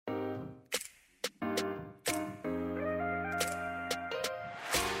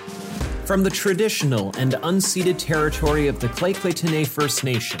From the traditional and unceded territory of the Clay-Claytonay First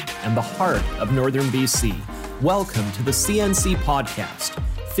Nation and the heart of northern BC, welcome to the CNC Podcast.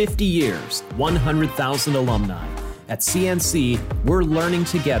 50 years, 100,000 alumni. At CNC, we're learning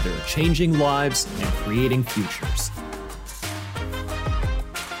together, changing lives and creating futures.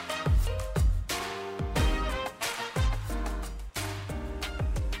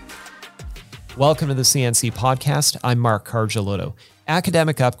 Welcome to the CNC Podcast. I'm Mark Cargelotto.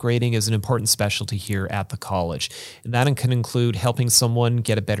 Academic upgrading is an important specialty here at the college, and that can include helping someone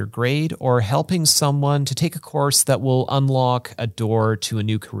get a better grade or helping someone to take a course that will unlock a door to a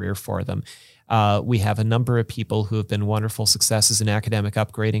new career for them. We have a number of people who have been wonderful successes in academic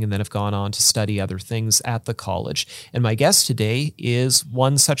upgrading and then have gone on to study other things at the college. And my guest today is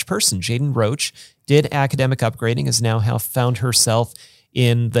one such person. Jayden Roach did academic upgrading, has now found herself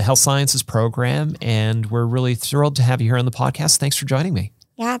in the health sciences program, and we're really thrilled to have you here on the podcast. Thanks for joining me.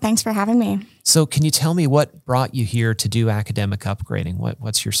 Yeah, thanks for having me. So can you tell me what brought you here to do academic upgrading?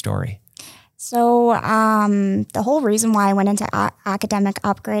 What's your story? So the whole reason why I went into academic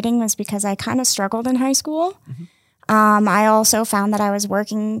upgrading was because I kind of struggled in high school. Mm-hmm. I also found that I was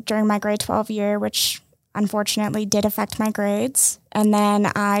working during my grade 12 year, which unfortunately did affect my grades. And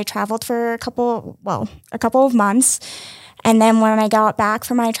then I traveled for a couple of months. And then when I got back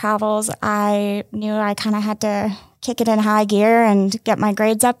from my travels, I knew I kind of had to kick it in high gear and get my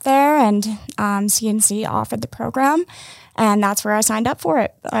grades up there. And CNC offered the program, and that's where I signed up for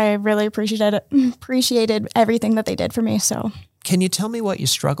it. I really appreciated everything that they did for me. So, can you tell me what you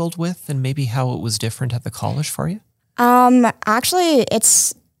struggled with and maybe how it was different at the college for you? Actually,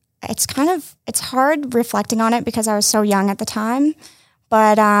 it's hard reflecting on it because I was so young at the time.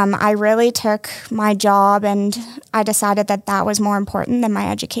 But I really took my job and I decided that was more important than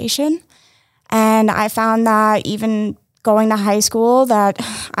my education. And I found that even going to high school that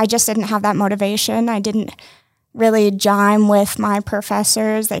I just didn't have that motivation. I didn't really jime with my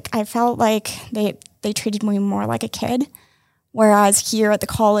professors. Like I felt like they treated me more like a kid. Whereas here at the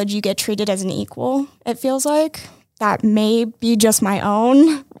college, you get treated as an equal, it feels like. That may be just my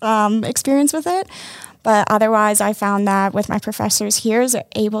own experience with it. But otherwise, I found that with my professors here, I was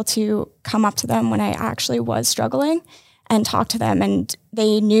able to come up to them when I actually was struggling and talk to them. And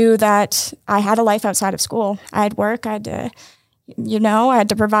they knew that I had a life outside of school. I had work. I had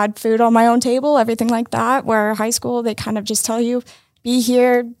to provide food on my own table, everything like that. Where high school, they kind of just tell you, be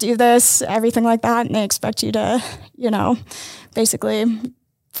here, do this, everything like that. And they expect you to, basically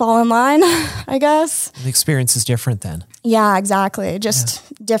fall in line, I guess. The experience is different then. Yeah, exactly.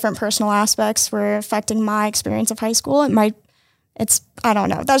 Just different personal aspects were affecting my experience of high school. I don't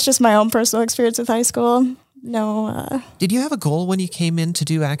know. That's just my own personal experience with high school. No. Did you have a goal when you came in to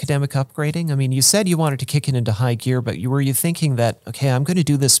do academic upgrading? I mean, you said you wanted to kick it into high gear, but were you thinking that, okay, I'm going to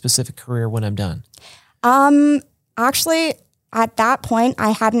do this specific career when I'm done? Actually, at that point, I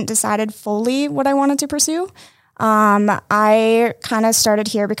hadn't decided fully what I wanted to pursue. I kind of started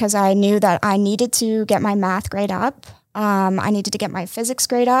here because I knew that I needed to get my math grade up. I needed to get my physics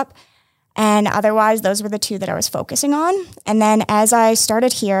grade up. And otherwise, those were the two that I was focusing on. And then as I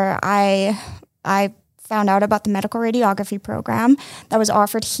started here, I found out about the medical radiography program that was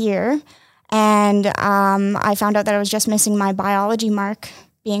offered here. And I found out that I was just missing my biology mark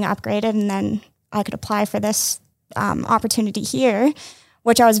being upgraded. And then I could apply for this opportunity here,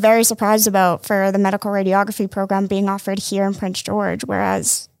 which I was very surprised about for the medical radiography program being offered here in Prince George,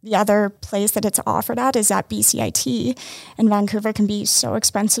 whereas the other place that it's offered at is at BCIT, and Vancouver can be so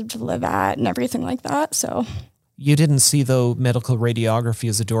expensive to live at and everything like that. So you didn't see, though, medical radiography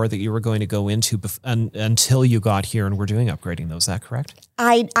as a door that you were going to go into until you got here and were doing upgrading, though. Is that correct?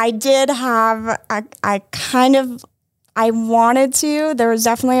 I did have, I wanted to. There was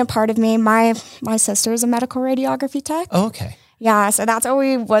definitely a part of me. My sister is a medical radiography tech. Oh, okay. Yeah, so that's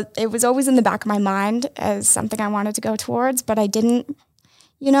always what it was always in the back of my mind as something I wanted to go towards, but I didn't,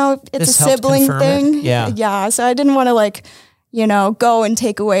 it's this a sibling thing. It. Yeah. Yeah. So I didn't want to go and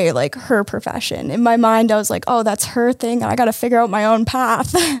take away her profession. In my mind, I was like, oh, that's her thing. I got to figure out my own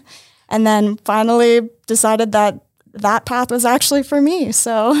path. And then finally decided that path was actually for me.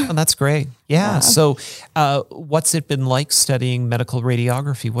 So that's great. Yeah. So what's it been like studying medical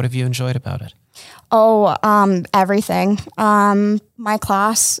radiography? What have you enjoyed about it? Oh, everything. My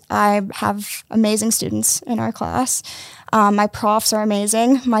class, I have amazing students in our class. My profs are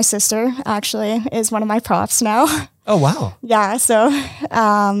amazing. My sister actually is one of my profs now. Oh, wow. Yeah. So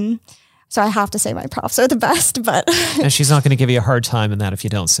I have to say my profs are the best, but. And she's not going to give you a hard time in that if you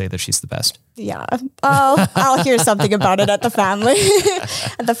don't say that she's the best. Yeah. I'll hear something about it at the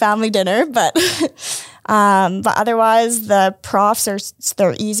family dinner, but But otherwise, the profs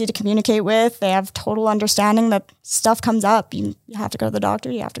they're easy to communicate with. They have total understanding that stuff comes up. You have to go to the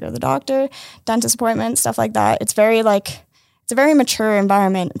doctor, dentist appointment, stuff like that. It's a very mature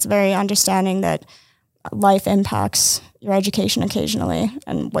environment. It's very understanding that life impacts your education occasionally.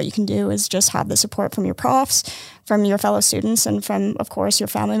 And what you can do is just have the support from your profs, from your fellow students, and from, of course, your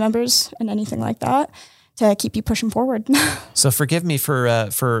family members and anything like that to keep you pushing forward. So forgive me for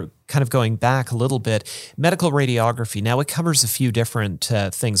kind of going back a little bit. Medical radiography, now it covers a few different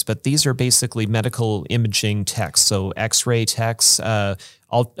things, but these are basically medical imaging techs. So x-ray techs, not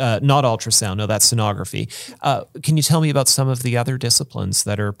ultrasound, no, that's sonography. Can you tell me about some of the other disciplines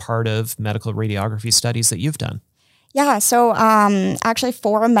that are part of medical radiography studies that you've done? Yeah, so actually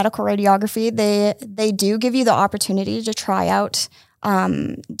for medical radiography, they do give you the opportunity to try out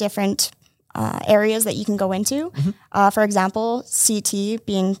different areas that you can go into. Mm-hmm. For example, CT,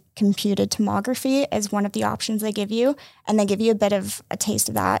 being computed tomography, is one of the options they give you, and they give you a bit of a taste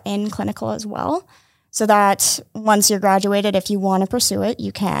of that in clinical as well, so that once you're graduated, if you want to pursue it,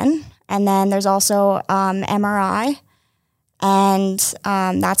 you can. And then there's also MRI, and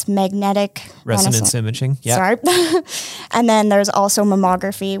that's magnetic resonance imaging. Yeah. Sorry. And then there's also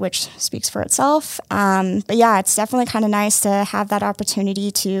mammography, which speaks for itself. But yeah, it's definitely kind of nice to have that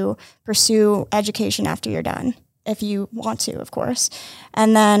opportunity to pursue education after you're done, if you want to, of course.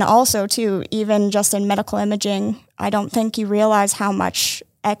 And then also too, even just in medical imaging, I don't think you realize how much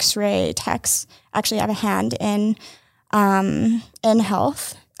X-ray techs actually have a hand in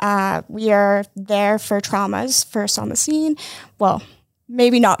health. We are there for traumas first on the scene. Well,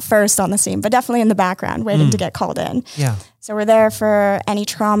 maybe not first on the scene, but definitely in the background waiting to get called in. Yeah. So we're there for any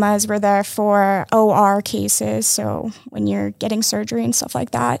traumas. We're there for OR cases. So when you're getting surgery and stuff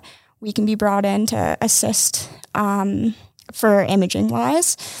like that, we can be brought in to assist for imaging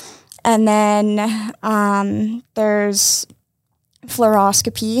wise. And then there's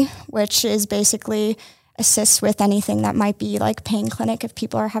fluoroscopy, which is basically assists with anything that might be like pain clinic if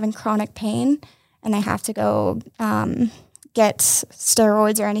people are having chronic pain and they have to go get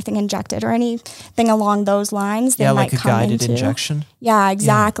steroids or anything injected or anything along those lines. They might like a come guided into. injection. Yeah,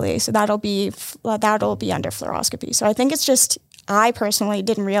 exactly. Yeah. So that'll be under fluoroscopy. So I think it's just, I personally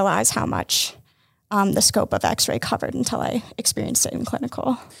didn't realize how much the scope of X-ray covered until I experienced it in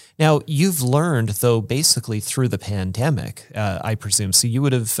clinical. Now, you've learned, though, basically through the pandemic, I presume. So you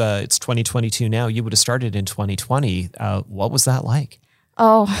would have, it's 2022 now, you would have started in 2020. What was that like?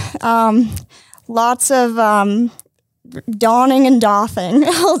 Lots of donning and doffing,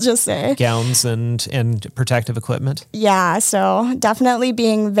 I'll just say. Gowns and protective equipment? Yeah, so definitely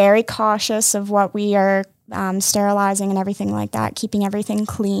being very cautious of what we are sterilizing and everything like that, keeping everything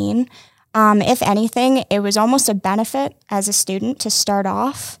clean. If anything, it was almost a benefit as a student to start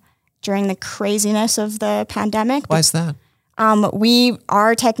off during the craziness of the pandemic. Why is that?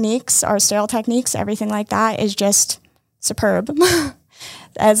 Our techniques, our sterile techniques, everything like that is just superb.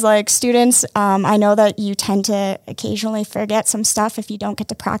 As like students, I know that you tend to occasionally forget some stuff if you don't get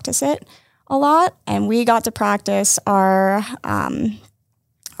to practice it a lot. And we got to practice our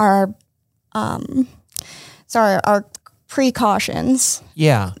precautions.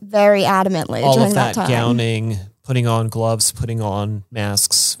 Yeah. Very adamantly all during of that time. Gowning, putting on gloves, putting on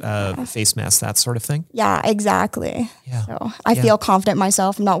masks, face masks, that sort of thing. Yeah, exactly. Yeah. So I feel confident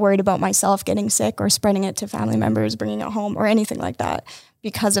myself. I'm not worried about myself getting sick or spreading it to family members, bringing it home or anything like that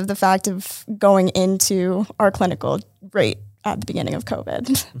because of the fact of going into our clinical rate at the beginning of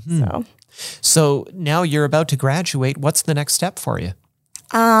COVID. Mm-hmm. So now you're about to graduate. What's the next step for you?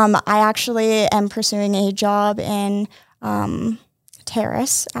 I actually am pursuing a job in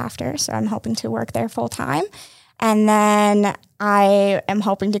Terrace after, so I'm hoping to work there full time. And then I am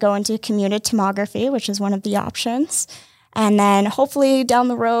hoping to go into computed tomography, which is one of the options. And then hopefully down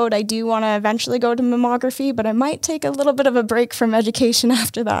the road, I do want to eventually go to mammography, but I might take a little bit of a break from education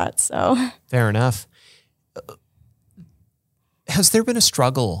after that. So fair enough. Has there been a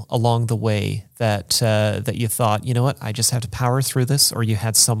struggle along the way that you thought, you know what, I just have to power through this, or you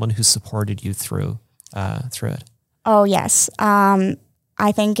had someone who supported you through it? Oh, yes.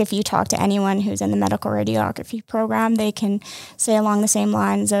 I think if you talk to anyone who's in the medical radiography program, they can say along the same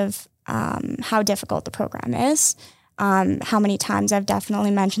lines of how difficult the program is, how many times I've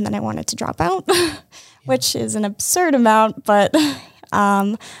definitely mentioned that I wanted to drop out, which is an absurd amount, but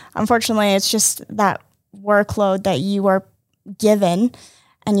unfortunately it's just that workload that you are given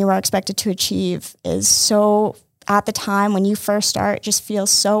and you are expected to achieve is so, at the time when you first start, it just feels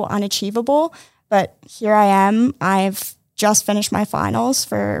so unachievable. But here I am, I've just finished my finals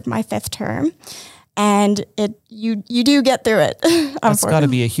for my 5th term, And you do get through it. That's got to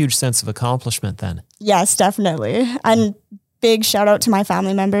be a huge sense of accomplishment then. Yes, definitely. And big shout out to my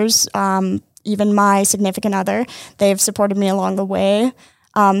family members, even my significant other. They've supported me along the way.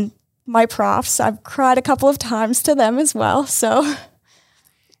 My profs, I've cried a couple of times to them as well. So,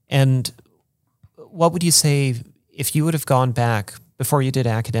 and what would you say if you would have gone back before you did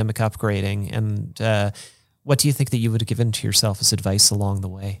academic upgrading, and what do you think that you would have given to yourself as advice along the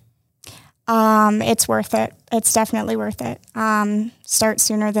way? It's worth it. It's definitely worth it. Start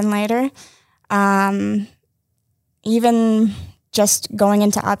sooner than later. Even just going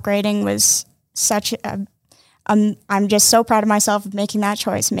into upgrading was such I'm just so proud of myself of making that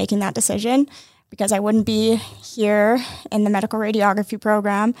choice, making that decision, because I wouldn't be here in the medical radiography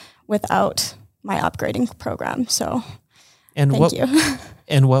program without my upgrading program. So thank you.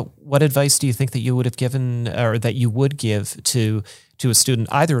 And what advice do you think that you would have given, or that you would give to a student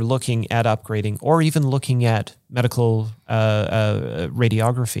either looking at upgrading or even looking at medical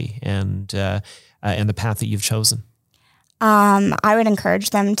radiography and the path that you've chosen? I would encourage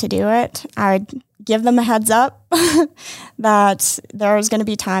them to do it. I would give them a heads up that there's going to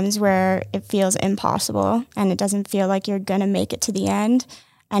be times where it feels impossible and it doesn't feel like you're going to make it to the end,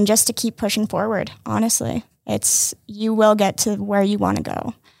 and just to keep pushing forward. Honestly, you will get to where you want to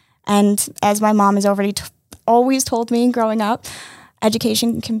go. And as my mom has already always told me growing up,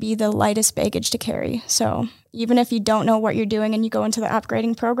 education can be the lightest baggage to carry. So even if you don't know what you're doing and you go into the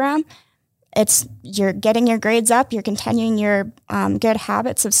upgrading program, you're getting your grades up, you're continuing your good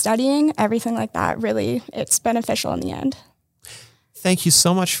habits of studying, everything like that. Really, it's beneficial in the end. Thank you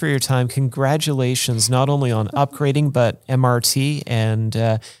so much for your time. Congratulations, not only on upgrading, but MRT.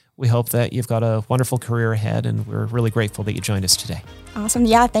 And we hope that you've got a wonderful career ahead. And we're really grateful that you joined us today. Awesome.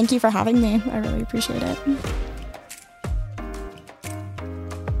 Yeah, thank you for having me. I really appreciate it.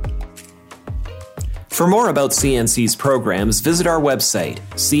 For more about CNC's programs, visit our website,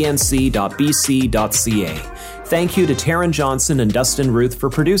 cnc.bc.ca. Thank you to Taryn Johnson and Dustin Ruth for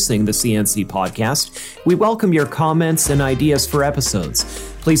producing the CNC podcast. We welcome your comments and ideas for episodes.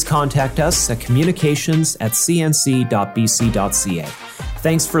 Please contact us at communications@cnc.bc.ca.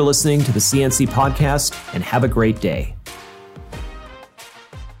 Thanks for listening to the CNC podcast, and have a great day.